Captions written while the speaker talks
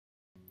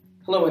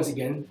Hello once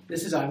again,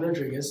 this is Ivan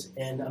Rodriguez,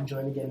 and I'm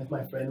joined again with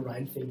my friend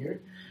Ryan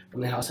Finger from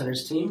the House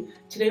Hunters team.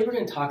 Today we're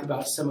going to talk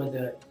about some of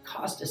the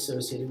costs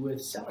associated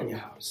with selling a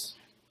house.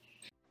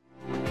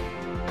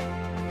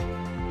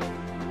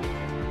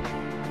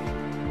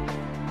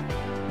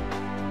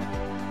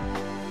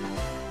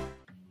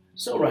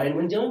 So Ryan,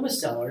 when dealing with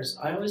sellers,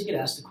 I always get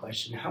asked the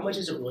question, how much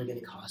is it really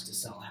going to cost to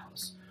sell a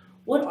house?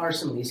 What are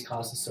some of these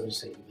costs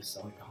associated with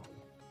selling a home?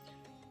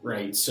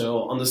 Right,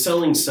 so on the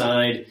selling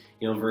side,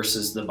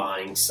 versus the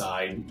buying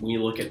side, when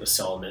you look at the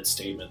settlement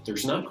statement,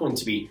 there's not going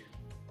to be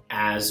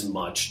as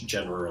much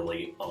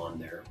generally on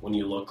there when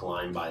you look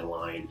line by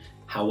line.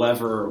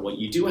 However, what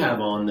you do have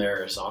on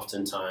there is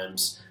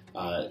oftentimes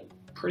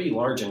pretty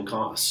large in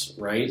costs,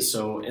 right?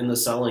 So in the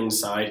selling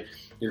side,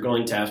 you're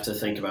going to have to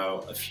think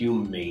about a few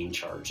main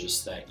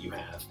charges that you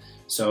have.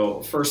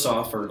 So first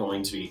off are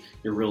going to be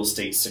your real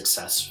estate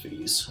success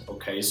fees,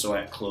 okay? So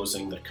at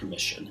closing, the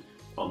commission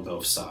on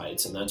both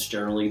sides, and that's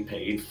generally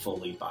paid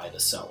fully by the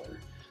seller.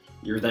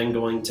 You're then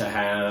going to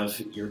have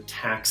your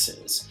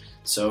taxes.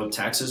 So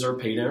taxes are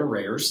paid in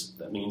arrears.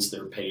 That means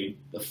they're paid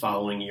the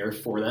following year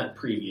for that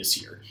previous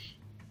year.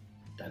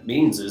 That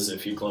means is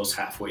if you close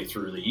halfway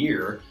through the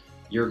year,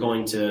 you're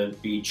going to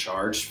be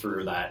charged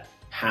for that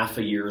half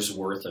a year's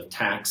worth of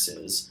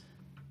taxes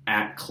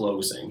at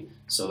closing,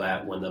 so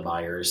that when the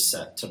buyer is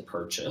set to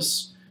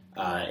purchase,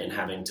 and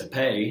having to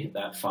pay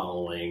that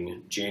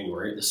following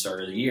January at the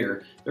start of the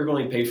year, they're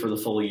going to pay for the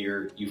full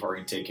year. You've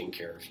already taken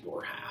care of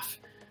your half.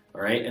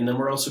 All right, and then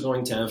we're also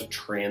going to have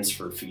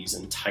transfer fees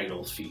and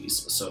title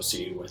fees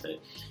associated with it.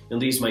 And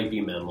these might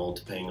be minimal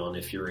depending on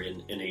if you're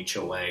in an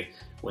HOA,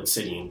 what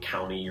city and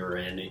county you're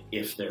in,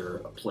 if they're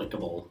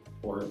applicable,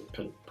 or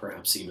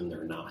perhaps even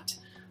they're not.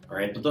 All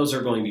right, but those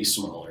are going to be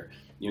smaller.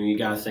 You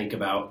got to think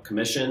about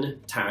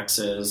commission,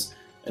 taxes,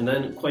 and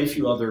then quite a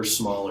few other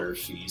smaller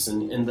fees,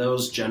 and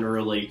those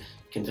generally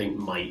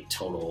might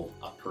total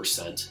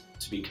 1%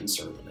 to be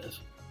conservative.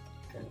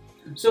 Okay.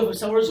 So if a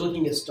seller is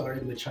looking to get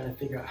started with trying to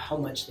figure out how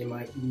much they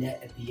might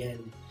net at the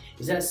end,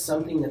 is that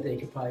something that they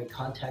could probably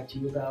contact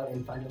you about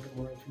and find out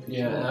more information?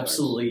 Yeah,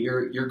 absolutely.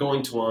 You're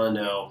going to want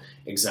to know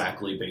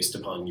exactly based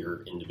upon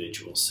your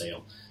individual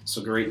sale. So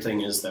great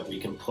thing is that we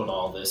can put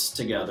all this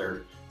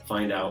together,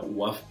 find out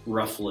what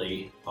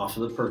roughly off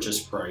of the purchase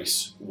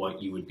price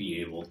what you would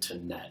be able to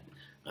net.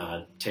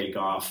 Take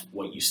off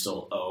what you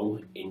still owe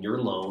in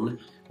your loan,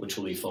 which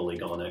will be fully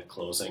gone at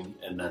closing,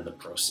 and then the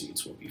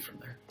proceeds will be from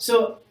there.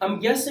 So I'm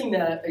guessing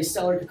that a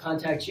seller could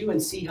contact you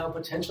and see how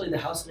potentially the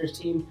House Hunters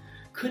team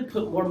could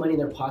put more money in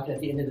their pocket at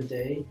the end of the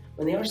day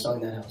when they are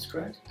selling that house,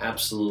 correct?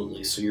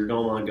 Absolutely. So you're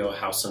going to want to go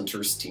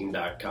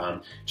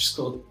househuntersteam.com. Just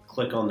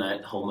click on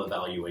that home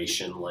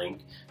evaluation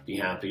link. Be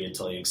happy to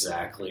tell you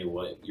exactly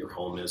what your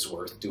home is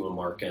worth, do a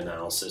market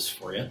analysis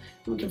for you, and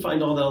we can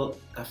find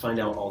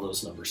out all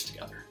those numbers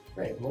together.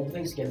 Right. Well,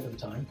 thanks again for the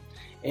time.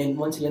 And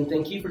once again,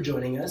 thank you for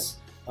joining us.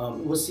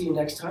 We'll see you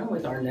next time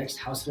with our next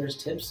House Hunters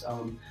tips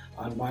on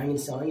buying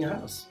and selling a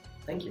house.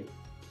 Thank you.